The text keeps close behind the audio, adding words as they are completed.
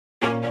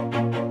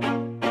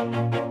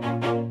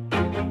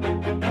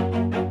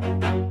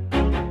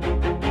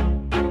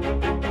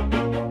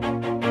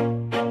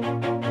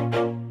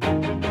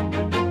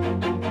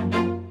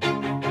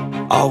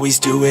Always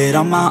do it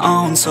on my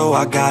own, so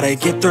I gotta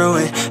get through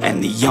it.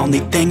 And the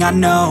only thing I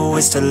know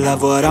is to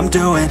love what I'm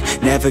doing.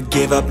 Never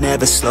give up,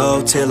 never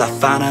slow, till I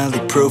finally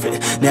prove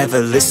it. Never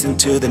listen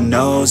to the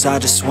no's, I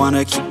just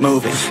wanna keep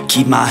moving.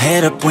 Keep my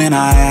head up when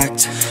I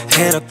act,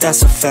 head up,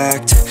 that's a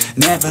fact.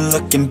 Never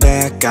looking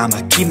back,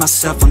 I'ma keep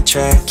myself on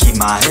track. Keep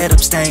my head up,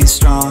 staying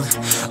strong,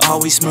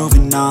 always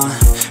moving on.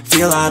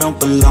 Feel I don't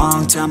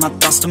belong, tell my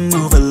thoughts to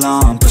move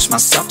along. Push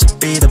myself to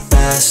be the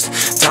best,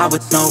 die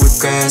with no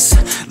regrets.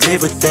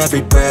 Live with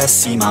every breath,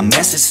 see my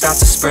message start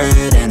to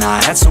spread. And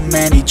I had so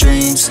many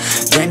dreams,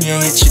 then you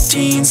hit your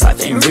teens. Life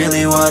ain't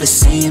really what it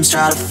seems,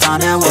 try to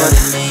find out what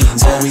it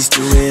means. Always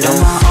do it on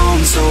my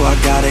own, so I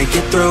gotta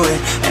get through it.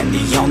 And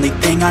the only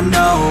thing I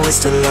know is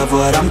to love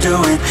what I'm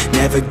doing.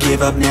 Never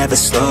give up, never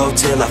slow,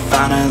 till I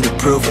finally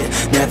prove it.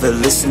 Never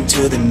listen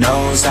to the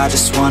no's, I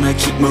just wanna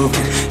keep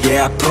moving.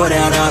 Yeah, I put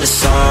out all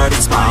this art,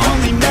 it's my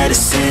only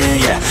medicine.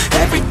 Yeah,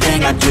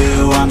 everything I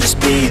do, I'm just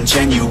being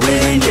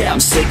genuine. Yeah,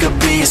 I'm sick of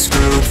being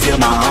screwed, feel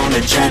my own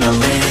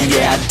adrenaline.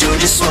 Yeah, I do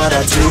just what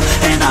I do,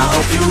 and I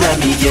hope you let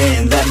me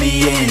in,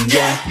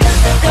 yeah.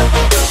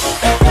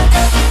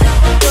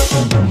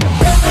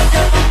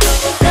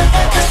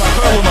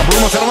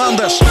 Бруно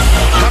Фернандеш,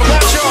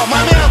 Гарначо,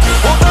 момент,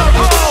 удар,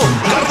 гол!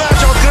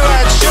 Гарначо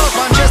открывает счет,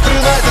 Манчестер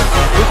Юнайтед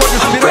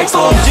выходит вперед в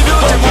самом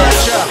дебюте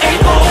матча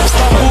в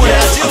Стамбуле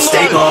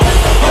 1-0.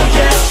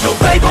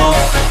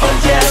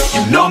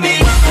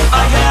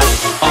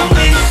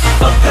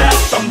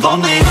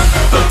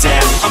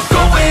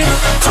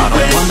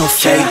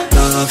 Fake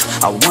love,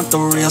 I want the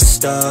real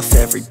stuff.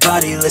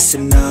 Everybody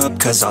listen up,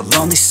 cause I'll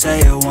only say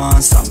it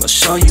once. I'm gonna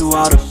show you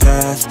all the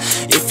path,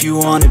 if you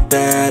want it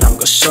bad. I'm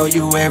gonna show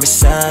you where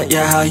it's at,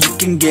 yeah, how you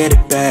can get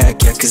it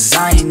back. Yeah, cause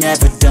I ain't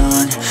never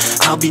done,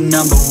 I'll be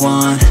number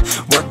one.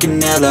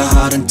 Working hella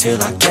hard until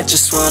I get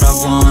just what I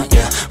want.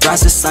 Yeah,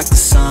 rises like the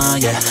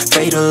sun, yeah,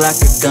 fatal like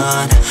a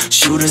gun.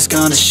 Shooter's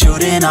gonna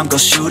shoot and I'm gonna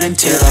shoot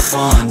until I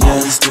won. Yeah,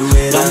 always do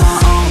it on my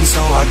own,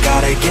 so I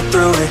gotta get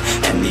through it.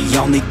 And the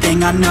only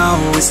thing I know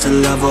is to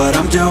love what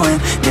I'm doing.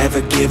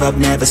 Never give up,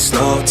 never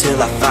slow,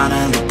 till I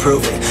finally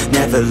prove it.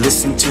 Never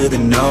listen to the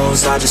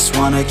no's, I just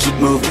wanna keep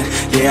moving.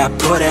 Yeah, I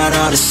put out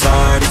all this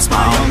art, it's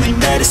my only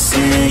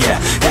medicine. Yeah,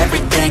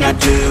 everything I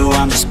do,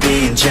 I'm just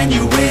being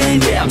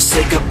genuine. Yeah, I'm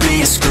sick of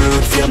being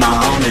screwed, feel my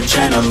own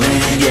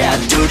adrenaline. Yeah, I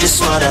do just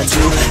what I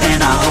do,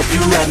 and I hope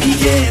you let me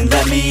in,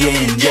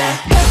 yeah.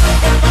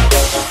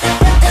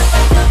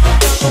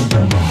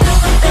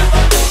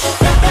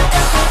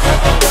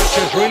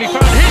 Really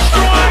found his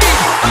stride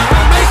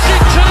and makes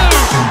it two.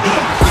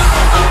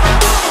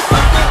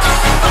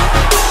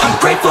 I'm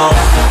grateful,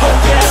 oh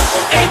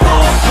yeah,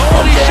 able,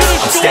 oh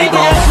yeah, I'm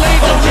stable,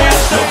 oh yeah,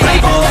 no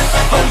label,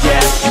 oh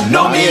yeah, you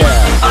know me,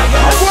 I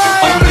have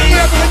only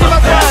a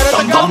path,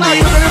 I'm lonely,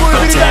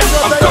 but then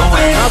I'm going to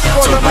win,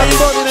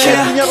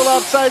 Если не было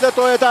офсайда,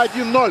 то это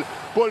 1-0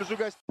 в пользу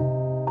гостей.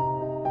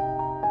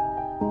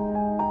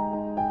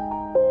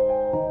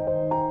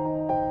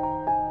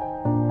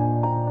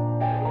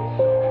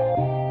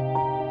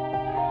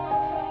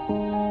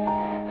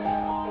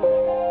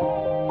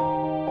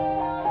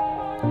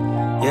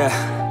 Yeah,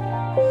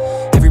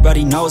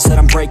 everybody knows that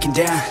I'm breaking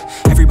down.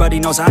 Everybody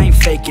knows I ain't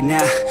faking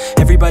now.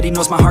 Everybody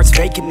knows my heart's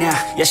vacant now.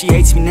 Yeah, she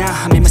hates me now,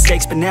 I made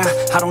mistakes but now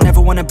I don't ever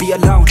wanna be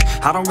alone.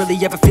 I don't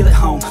really ever feel at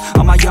home.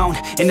 On my own,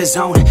 in the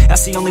zone,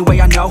 that's the only way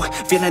I know.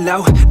 Feeling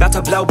low, about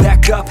to blow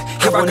back up.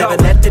 Here I won't ever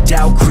let the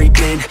doubt creep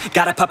in.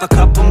 Gotta pop a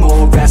couple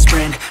more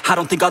aspirin. I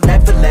don't think I'll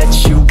ever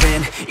let you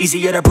in.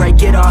 Easier to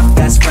break it off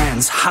best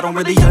friends. I don't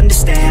really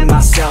understand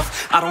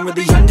myself, I don't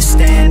really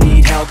understand,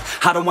 need help.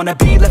 I don't wanna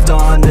be left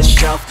on the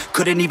shelf.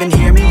 Couldn't even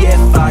hear me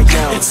if I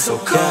yelled. It's so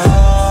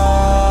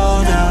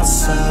cold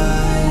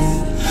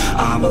outside,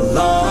 I'm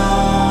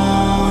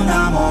alone,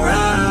 I'm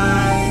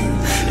alright.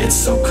 It's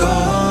so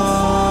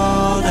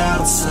cold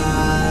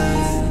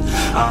outside,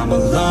 I'm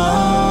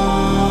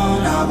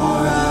alone, I'm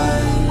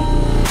alright.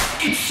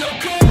 It's so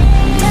cold.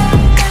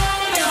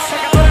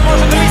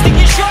 Может довести к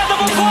еще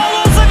одному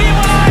голу,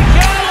 забивает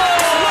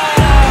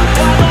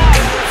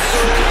Гарнаcho.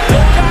 Ну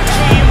как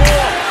же ему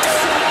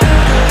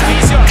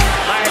везет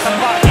на этом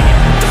паркине.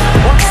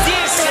 Вот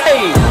здесь.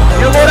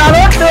 Người đá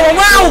đốt đường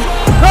vào.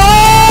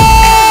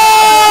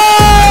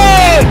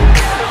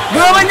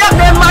 Vừa mới nhắc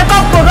đến mái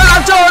tóc của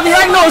Garnacho thì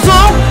anh nổ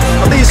súng.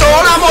 Tỷ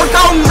số là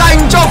 1-0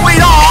 dành cho Quỷ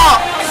Đỏ.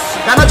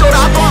 Garnacho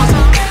đã tỏa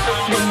sáng.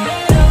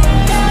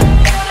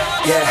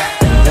 Yeah,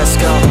 let's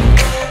go.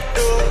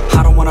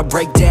 I don't wanna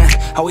break down,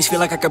 always feel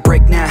like I could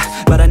break now,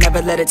 but I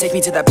never let it take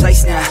me to that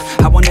place now.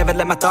 I won't ever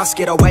let my thoughts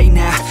get away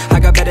now. I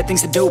got better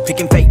things to do,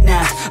 picking fate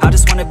now. I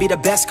just wanna be the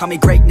best, call me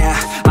great now.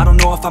 I don't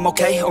know if I'm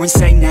okay or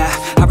insane now.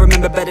 I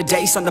remember better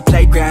days on the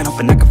playground,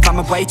 hoping I can find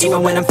my way.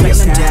 Even when I'm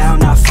feeling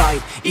down, I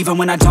fight. Even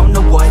when I don't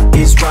know what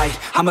is right,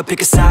 I'ma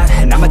pick a side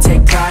and I'ma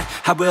take pride.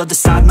 I will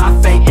decide my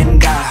fate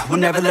and I will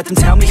never let them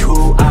tell me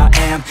who I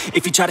am.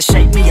 If you try to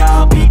shake me,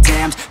 I'll be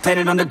damned.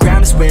 Planet on the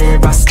ground is where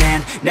I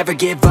stand. Never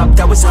give up,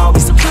 that was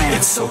always the plan.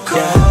 It's so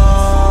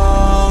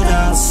cold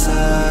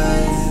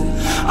outside,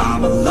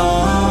 I'm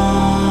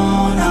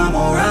alone, I'm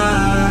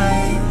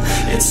alright.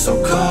 It's so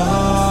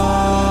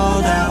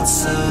cold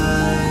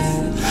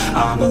outside,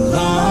 I'm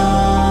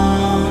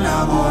alone,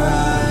 I'm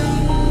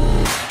alright.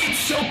 It's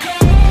so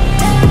cold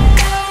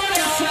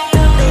outside,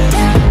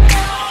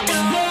 I'm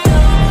alone.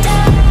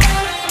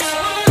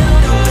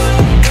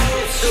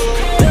 It's so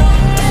cold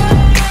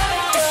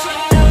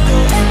outside,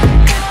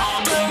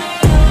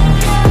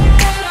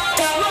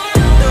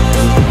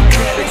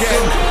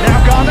 Again, now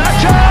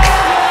Garnacho!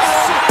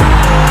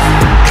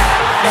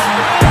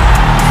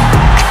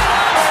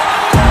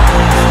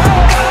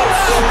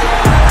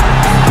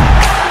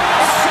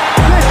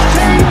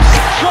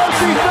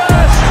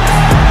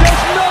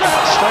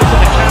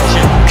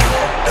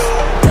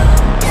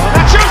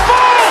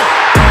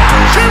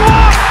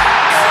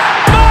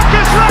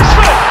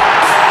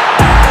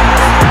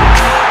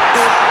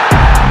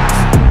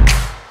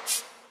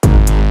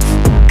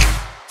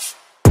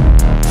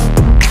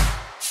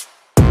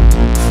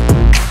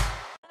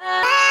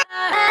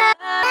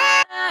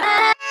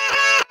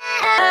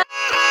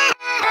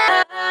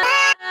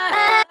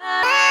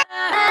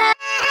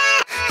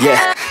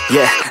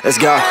 Yeah, let's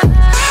go.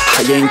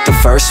 I ain't the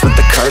first with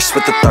the curse,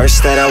 with the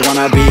thirst that I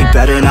wanna be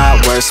better,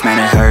 not worse,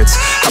 man it hurts.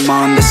 I'm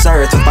on this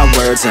earth with my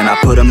words and I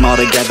put them all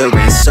together,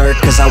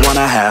 insert, cause I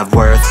wanna have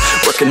worth.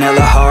 Working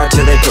hella hard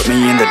till they put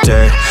me in the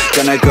dirt.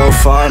 Gonna go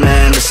far,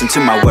 man, listen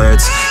to my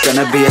words.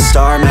 Gonna be a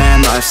star,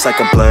 man, life's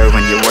like a blur.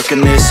 When you're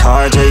working this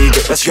hard till you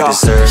get what you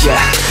deserve. Yeah,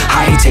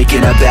 I ain't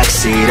taking a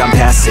backseat, I'm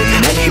passing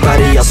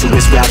anybody else who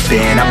is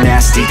rapping. I'm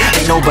nasty,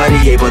 ain't nobody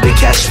able to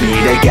catch me.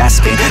 They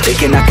gasping, they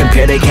cannot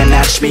compare, they can't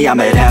match me.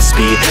 I'm at half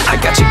speed, I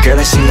got your girl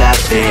and she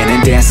laughing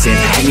and dancing,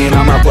 hanging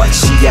on my butt,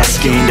 she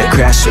asking to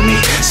crash with me,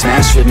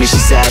 smash with me. She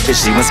savage,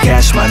 she wants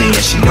cash money and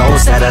she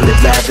knows that I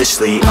live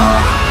lavishly.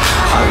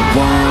 I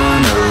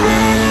wanna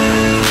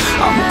live,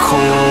 I'm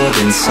cold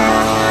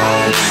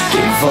inside,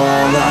 give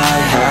all I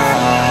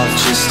have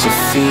just to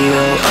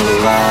feel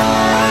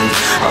alive.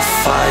 I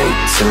fight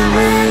to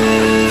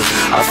live,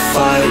 I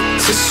fight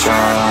to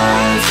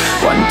strive.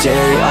 One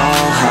day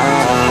I'll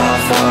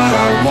have what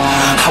I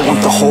want. I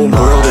want the whole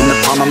world in the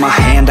palm of my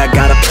hand. I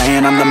got a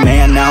plan, I'm the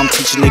man. Now I'm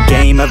teaching the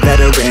game, a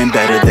veteran,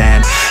 better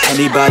than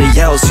anybody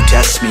else who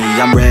tests me.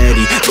 I'm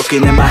ready,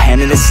 looking in my hand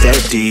and it's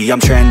steady. I'm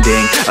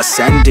trending,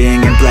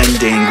 ascending and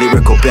blending,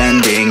 lyrical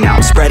bending. Now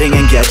I'm spreading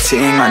and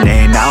getting my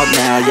name out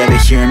now. Yeah, they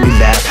hearing me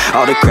laugh,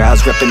 all the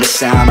crowds repping the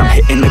sound. I'm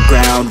hitting the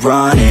ground,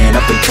 running,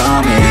 up and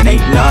coming,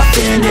 ain't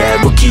nothing.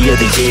 Yeah, rookie of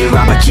the year,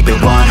 I'ma keep it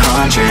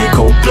 100.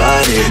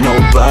 Cold-blooded, no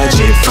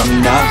budget,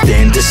 from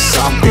nothing to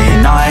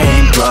something. I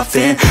ain't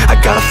bluffing, I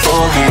got a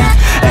full hand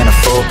and a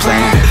full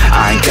plan.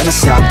 I ain't gonna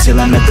stop till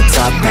I'm at the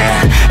top,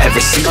 man. Every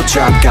single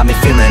drop got me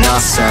feeling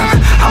awesome.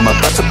 I'm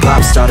about to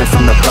pop, started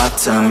from the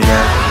bottom,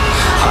 yeah.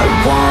 I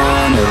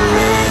wanna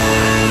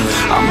live,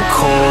 I'm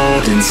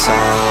cold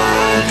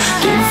inside,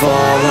 give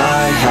all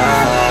I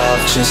have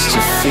just to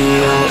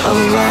feel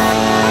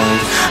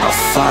alive. I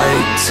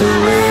fight to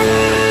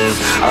live,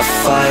 I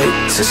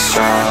fight to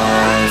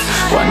strive.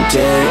 One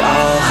day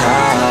I'll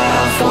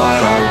have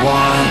what I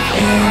want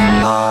in